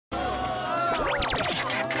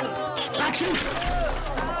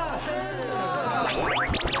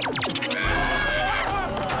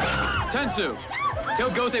Tensu, tell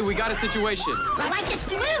Gose we got a situation. Like the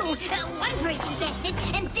flu, one person gets it,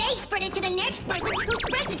 and they spread it to the next person, who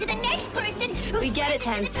spreads it to the next person. We get it,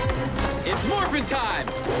 Tensu. It's morphin' time!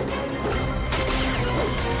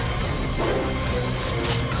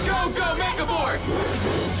 Go, go, Megaforce!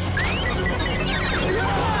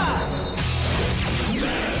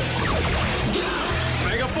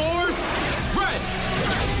 Megaforce, red!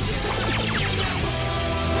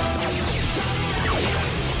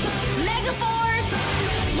 Megaforce,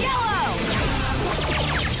 yellow!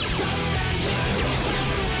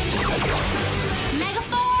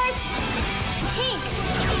 Megaforce, pink!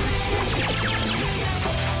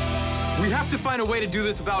 We have to find a way to do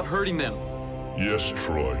this without hurting them. Yes,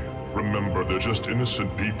 Troy. Remember, they're just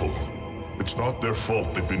innocent people. It's not their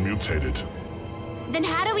fault they've been mutated. Then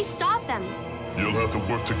how do we stop them? You'll have to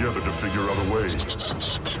work together to figure out a way.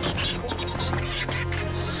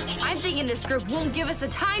 I'm thinking this group won't give us the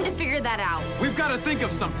time to figure that out. We've got to think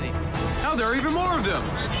of something. Now there are even more of them.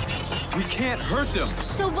 We can't hurt them.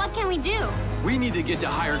 So what can we do? We need to get to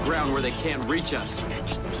higher ground where they can't reach us.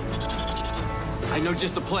 I know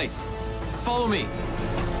just a place. Follow me.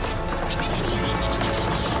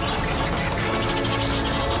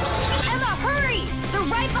 Emma, hurry! They're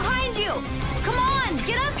right behind you! Come on,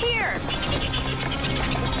 get up here!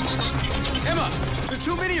 Emma, there's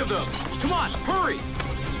too many of them. Come on, hurry!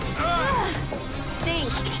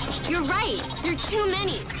 Thanks. You're right. There are too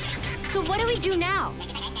many. So what do we do now?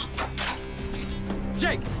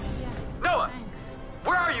 Jake! Noah!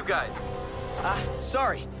 Where are you guys?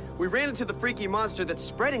 Sorry. We ran into the freaky monster that's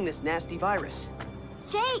spreading this nasty virus.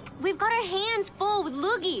 Jake, we've got our hands full with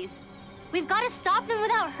Loogies. We've got to stop them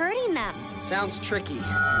without hurting them. Sounds tricky.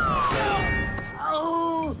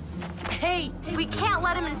 Oh! Hey, we can't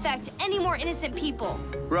let him infect any more innocent people.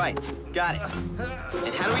 Right. Got it.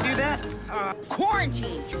 And how do we do that?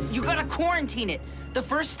 Quarantine! You gotta quarantine it. The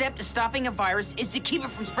first step to stopping a virus is to keep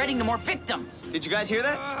it from spreading to more victims. Did you guys hear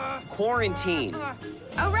that? Quarantine.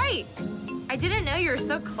 Oh, right. I didn't know you were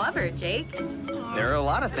so clever, Jake. There are a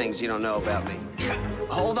lot of things you don't know about me.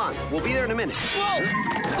 Hold on. We'll be there in a minute. Whoa!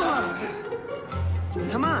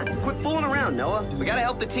 Come on. Quit fooling around, Noah. We gotta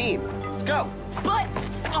help the team. Let's go. But,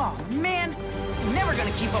 oh man, never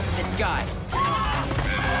gonna keep up with this guy.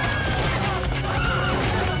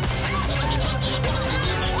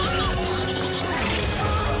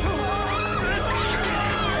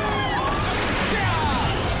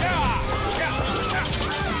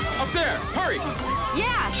 Up there, hurry!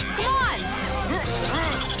 Yeah, come on!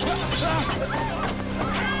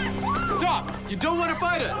 Stop! You don't want to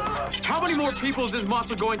fight us! How many more people is this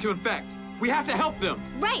monster going to infect? We have to help them.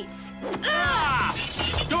 Right. Ah!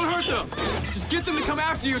 Don't hurt them! Just get them to come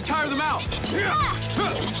after you and tire them out.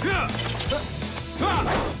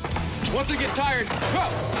 Once they get tired,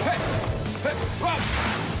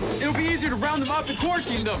 it'll be easier to round them up and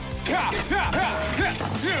quarantine them.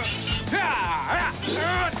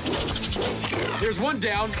 There's one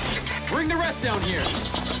down. Bring the rest down here.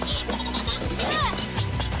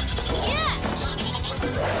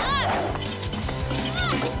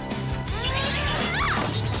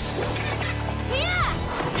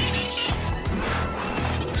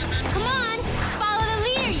 Come on, follow the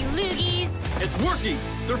leader, you Loogies. It's working.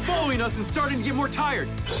 They're following us and starting to get more tired.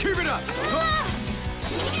 Keep it up.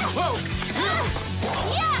 Whoa.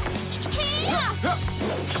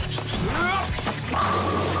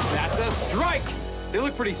 That's a strike. They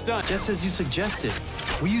look pretty stunned. Just as you suggested.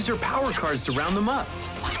 We used our power cards to round them up.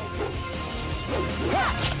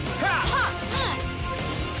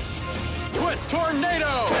 Twist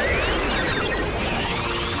tornado!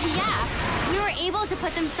 Yeah, we were able to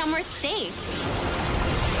put them somewhere safe.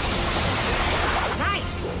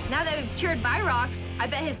 Nice! Now that we've cured Virox, I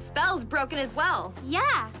bet his spell's broken as well.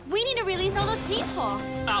 Yeah, we need to release all those people.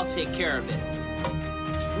 I'll take care of it.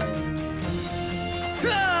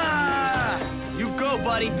 You go,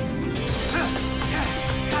 buddy.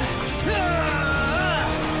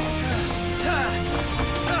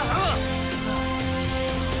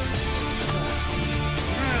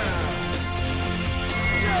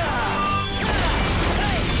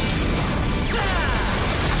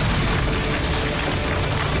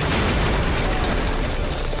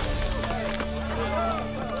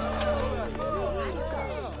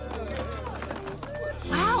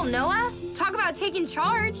 Wow, Noah, talk about taking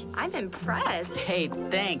charge. I'm impressed. Hey,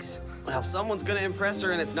 thanks. Well, someone's gonna impress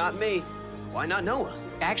her, and it's not me. Why not Noah?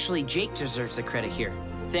 Actually, Jake deserves the credit here.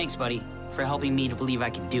 Thanks, buddy, for helping me to believe I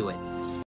could do it.